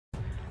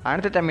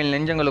அனைத்து தமிழ்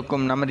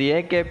நெஞ்சங்களுக்கும் நமது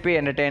AKP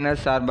entertainer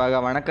சார்பாக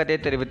வணக்கத்தை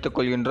தெரிவித்துக்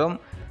கொள்கின்றோம்.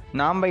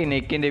 நாம்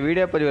இன்றைக்கி இந்த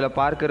வீடியோ பதிவில்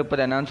பார்க்க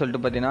இருப்பது என்னன்னு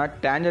சொல்லிட்டு பார்த்தீங்கன்னா,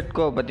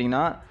 டேஞ்சட்கோ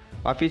பார்த்தீங்கன்னா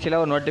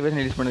அஃபீஷியலாக ஒரு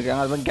நோட்டிஃபிகேஷன் ரிலீஸ்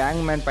பண்ணியிருக்காங்க. அதுமாதிரி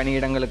கேங்மேன்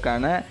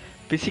பணியிடங்களுக்கான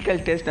physical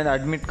test and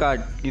admit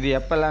card இது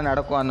எப்போல்லாம்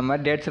நடக்கும் அந்த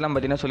மாதிரி டேட்ஸ் எல்லாம்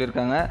பார்த்தீங்கன்னா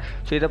சொல்லியிருக்காங்க.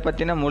 ஸோ இதை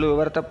பற்றின முழு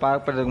விவரத்தை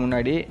பார்ப்பதுக்கு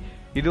முன்னாடி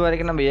இது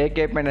வரைக்கும் நம்ம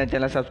ஏகேபி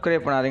சேனலை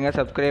சப்ஸ்கிரைப் பண்ணாதீங்க,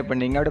 சப்ஸ்கிரைப்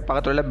பண்ணிங்க. அப்படியே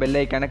பக்கத்தில் உள்ள பெல்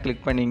ஐக்கானை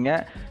கிளிக் பண்ணிங்க.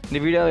 இந்த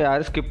வீடியோ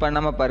யாரும் ஸ்கிப்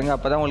பண்ணாமல் பாருங்கள்,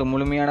 அப்போ தான் உங்களுக்கு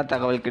முழுமையான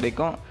தகவல்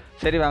கிடைக்கும்.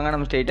 சரி வாங்க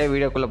நம்ம ஸ்ட்ரெயிட்டாக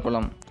வீடியோக்குள்ளே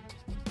போகலாம்.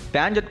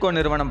 டேஞ்சட்கோ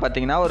நிறுவனம்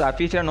பார்த்தீங்கன்னா ஒரு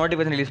அஃபீஷியலாக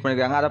நோட்டிஃபிகேஷன் ரிலீஸ்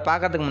பண்ணியிருக்காங்க. அதை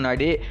பார்க்கறதுக்கு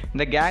முன்னாடி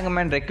இந்த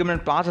கேங்மேன்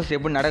ரெக்ரூட்மெண்ட் ப்ராசஸ்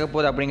எப்படி நடக்க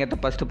போகுது அப்படிங்கிறத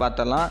ஃபஸ்ட்டு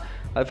பார்த்துடலாம்.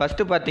 அது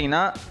ஃபஸ்ட்டு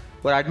பார்த்தீங்கன்னா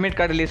ஒரு அட்மிட்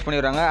கார்டு ரிலீஸ்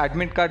பண்ணிடுறாங்க.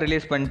 அட்மிட் கார்டு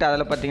ரிலீஸ் பண்ணிட்டு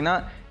அதில் பார்த்தீங்கன்னா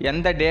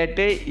எந்த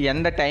டேட்டு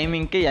எந்த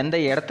டைமிங்க்கு எந்த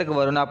இடத்துக்கு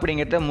வரணும்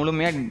அப்படிங்கிறத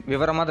முழுமையாக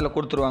விவரமாக அதில்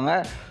கொடுத்துருவாங்க.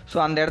 ஸோ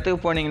அந்த இடத்துக்கு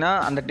போனீங்கன்னா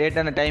அந்த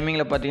டேட் அந்த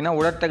டைமிங்கில் பார்த்தீங்கன்னா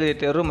உடற்தகுதி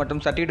தேர்வு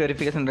மற்றும் சர்டிஃபிகேட்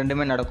வெரிஃபிகேஷன்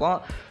ரெண்டுமே நடக்கும்.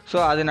 ஸோ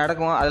அது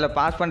நடக்கும். அதில்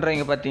பாஸ்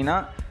பண்ணுறவங்க பார்த்தீங்கன்னா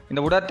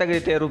இந்த உடற்தகுதி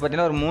தேர்வு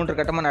பார்த்தீங்கன்னா ஒரு 3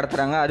 கட்டமாக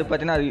நடத்துகிறாங்க. அது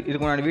பார்த்தீங்கன்னா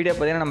இதுக்கு முன்னாடி வீடியோ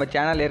பார்த்தீங்கன்னா நம்ம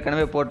சேனல்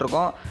ஏற்கனவே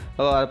போட்டிருக்கோம்.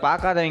 அதை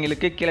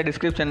பார்க்காதவங்களுக்கு கீழே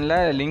டிஸ்கிரிப்ஷனில்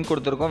லிங்க்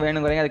கொடுத்துருக்கோம்,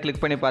 வேணுங்கிறவங்க அதை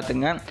கிளிக் பண்ணி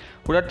பார்த்துங்க.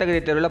 உடற்தகுதி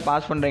தேர்வில்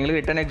பாஸ் பண்ணுறவங்களுக்கு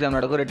ரிட்டன் எக்ஸாம்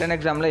நடக்கும். ரிட்டன்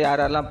எக்ஸாமில்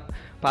யாரெல்லாம்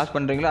பாஸ்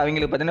பண்ணுறீங்களோ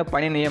அவங்களுக்கு பார்த்தீங்கன்னா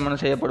பணி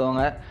நியமனம்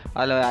செய்யப்படுவாங்க.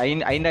 அதில்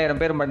 5000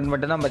 பேர்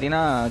மட்டும்தான்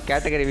பார்த்தீங்கன்னா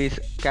கேட்டகரி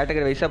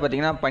வைஸாக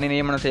பார்த்தீங்கன்னா பணி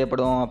நியமனம்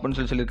செய்யப்படும்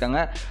அப்படின்னு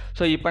சொல்லியிருக்காங்க.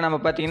 ஸோ இப்போ நம்ம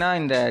பார்த்தீங்கன்னா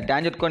இந்த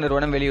டேஞ்சட்கோ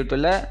நிறுவனம்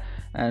வெளியிட்டுள்ள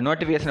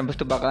நோட்டிஃபிகேஷனை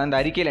ஃபஸ்ட்டு பார்க்கலாம். இந்த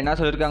அறிக்கையில் என்ன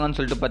சொல்லியிருக்காங்கன்னு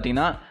சொல்லிட்டு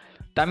பார்த்தீங்கன்னா,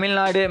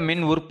 தமிழ்நாடு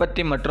மின்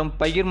உற்பத்தி மற்றும்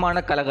பகிர்மான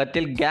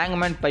கழகத்தில்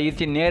கேங்மேன்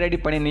பயிற்சி நேரடி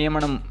பணி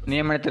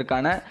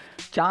நியமனத்திற்கான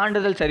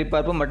சான்றிதழ்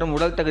சரிபார்ப்பு மற்றும்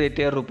உடல் தகுதி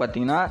தேர்வு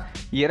பார்த்தீங்கன்னா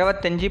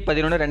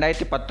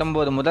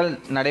 25/11/2019 முதல்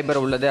நடைபெற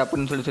உள்ளது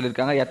அப்படின்னு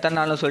சொல்லியிருக்காங்க. எத்தனை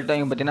நாள்னு சொல்லிட்டு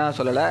அவங்க பார்த்தீங்கன்னா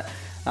சொல்லலை.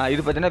 இது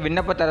பார்த்தீங்கன்னா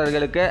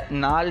விண்ணப்பதாரர்களுக்கு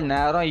நாள்,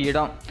 நேரம்,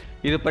 இடம்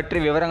இது பற்றி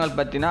விவரங்கள்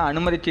பார்த்தீங்கன்னா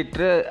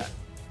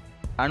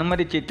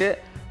அனுமதி சீட்டு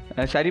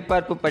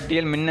சரிபார்ப்பு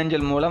பட்டியல்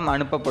மின்னஞ்சல் மூலம்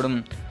அனுப்பப்படும்.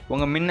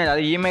 உங்கள்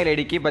அதாவது இமெயில்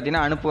ஐடிக்கு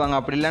பார்த்தீங்கன்னா அனுப்புவாங்க.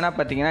 அப்படி இல்லைனா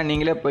பார்த்தீங்கன்னா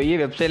நீங்களே போய்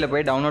வெப்சைட்டில்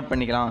போய் டவுன்லோட்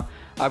பண்ணிக்கலாம்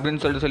அப்படின்னு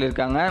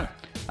சொல்லியிருக்காங்க.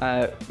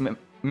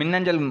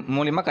 மின்னஞ்சல்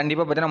மூலிமா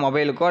கண்டிப்பாக பார்த்தீங்கன்னா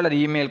மொபைலுக்கோ அல்லது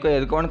இமெயிலுக்கோ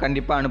எதுக்கோன்னு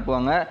கண்டிப்பாக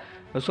அனுப்புவாங்க.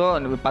 ஸோ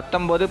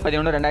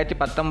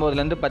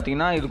 19/11/2019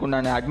 பார்த்தீங்கன்னா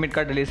இதுக்குண்டான அட்மிட்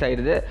கார்டு ரிலீஸ்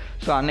ஆகிடுது.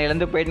 ஸோ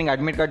அன்னையிலேருந்து போய்ட்டு நீங்கள்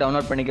அட்மிட் கார்டு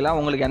டவுன்லோட் பண்ணிக்கலாம்.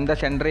 உங்களுக்கு எந்த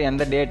சென்டர்,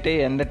 எந்த டேட்டு,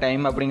 எந்த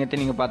டைம்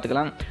அப்படிங்கிறத நீங்கள்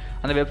பார்த்துக்கலாம்.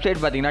 அந்த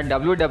வெப்சைட் பார்த்தீங்கன்னா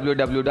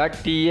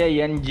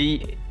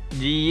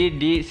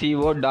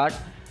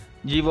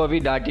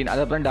www.tangedco.gov.in,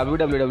 அதுக்கப்புறம்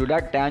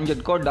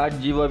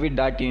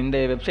www.tangedco.gov.in இந்த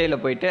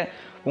வெப்சைட்டில் போய்ட்டு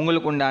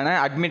உங்களுக்கு உண்டான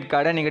அட்மிட்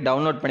கார்டை நீங்கள்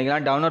டவுன்லோட்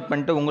பண்ணிக்கலாம். டவுன்லோட்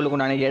பண்ணிட்டு உங்களுக்கு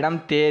உண்டான இடம்,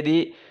 தேதி,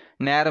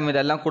 நேரம்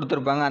இதெல்லாம்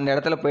கொடுத்துருப்பாங்க. அந்த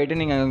இடத்துல போய்ட்டு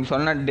நீங்கள்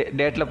சொன்ன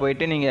டேட்டில்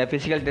போய்ட்டு நீங்கள்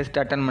ஃபிசிக்கல் டெஸ்ட்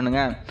அட்டன்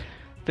பண்ணுங்கள்.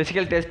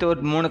 ஃபிசிக்கல் டெஸ்ட் ஒரு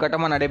 3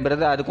 கட்டமாக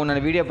நடைபெறுது. அதுக்கு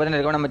உண்டான வீடியோ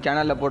பார்த்தீங்கன்னா நம்ம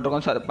சேனலில்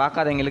போட்டிருக்கோம். ஸோ அதை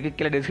பார்க்காதவங்களுக்கு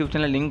கீழே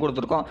டிஸ்கிரிப்ஷனில் லிங்க்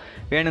கொடுத்துருக்கோம்,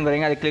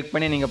 வேணுங்கிறவங்க அதை கிளிக்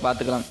பண்ணி நீங்கள்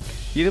பார்த்துக்கலாம்.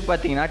 இது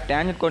பார்த்தீங்கன்னா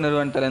டேஞ்சட்கோ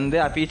நிறுவனத்துலேருந்து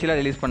அஃபீஷியலாக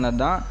ரிலீஸ் பண்ணது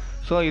தான்.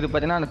 ஸோ இது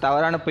பார்த்தீங்கன்னா அந்த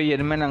தவறான போய்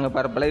எதுவுமே நாங்கள்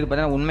பரப்பலை. இது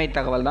பார்த்தீங்கன்னா உண்மை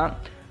தகவல் தான்.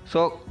 ஸோ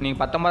நீங்கள்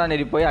 19ஆம்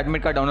தேதி போய்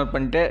அட்மிட் கார்டு டவுன்லோட்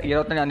பண்ணிட்டு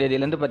 25ஆம்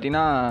தேதியிலேருந்து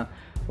பார்த்தீங்கன்னா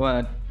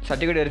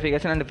certificate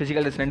verification and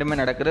physical test ரெண்டுமே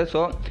நடக்குது.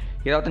 ஸோ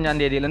 25ஆம்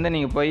தேதியிலேருந்து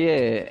நீங்கள் போய்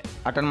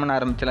அட்டன் பண்ண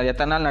ஆரம்பிச்சிடலாம்.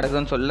 எத்தனை நாள்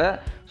நடக்குதுன்னு சொல்ல.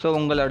 ஸோ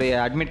உங்களுடைய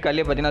அட்மிட்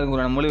கார்ட்லேயே பார்த்தீங்கன்னா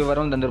அதுக்கு முழு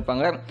விவரம்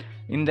தந்திருப்பாங்க.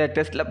 இந்த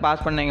டெஸ்ட்டில்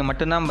பாஸ் பண்ணவங்க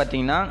மட்டும்தான்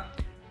பார்த்தீங்கன்னா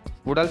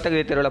உடல்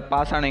தகுதி தேர்வில்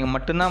பாஸ் ஆனவங்க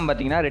மட்டும்தான்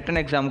பார்த்தீங்கன்னா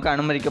ரிட்டன் எக்ஸாமுக்கு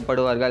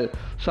அனுமதிக்கப்படுவார்கள்.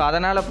 ஸோ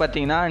அதனால்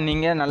பார்த்தீங்கன்னா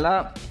நீங்கள் நல்லா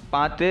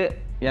பார்த்து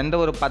எந்த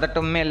ஒரு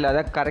பதட்டமுமே இல்லாத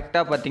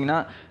கரெக்டாக பார்த்தீங்கன்னா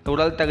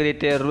உடல் தகுதி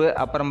தேர்வு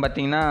அப்புறம்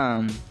பார்த்தீங்கன்னா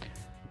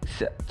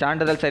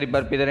சான்றிதழ்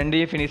சரிபார்ப்பு இதை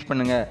ரெண்டையும் ஃபினிஷ்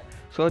பண்ணுங்கள்.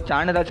 ஸோ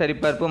சான்றிதழ்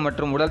சரிபார்ப்பு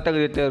மற்றும் உடல்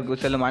தகுதி தேர்வுக்கு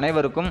செல்லும்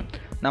அனைவருக்கும்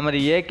நமது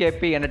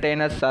ஏகேபி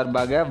என்டர்டெய்னர்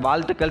சார்பாக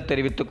வாழ்த்துக்கள்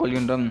தெரிவித்துக்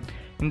கொள்கின்றோம்.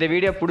 இந்த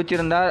வீடியோ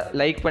பிடிச்சிருந்தால்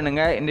லைக்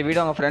பண்ணுங்கள். இந்த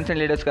வீடியோ உங்கள் ஃப்ரெண்ட்ஸ்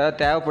அண்ட் லீடர்ஸ்க்காக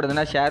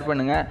தேவைப்படுதுன்னா ஷேர்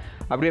பண்ணுங்கள்.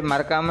 அப்படியே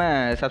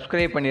மறக்காமல்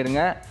சப்ஸ்கிரைப்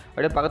பண்ணிடுங்க.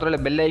 அப்படியே பக்கத்தில்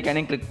உள்ள பெல்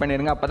ஐக்கானையும் கிளிக்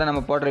பண்ணிடுங்க. அப்போ தான்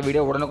நம்ம போடுற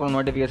வீடியோ உடனுக்குடன்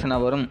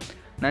நோட்டிஃபிகேஷனாக வரும்.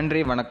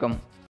 நன்றி, வணக்கம்.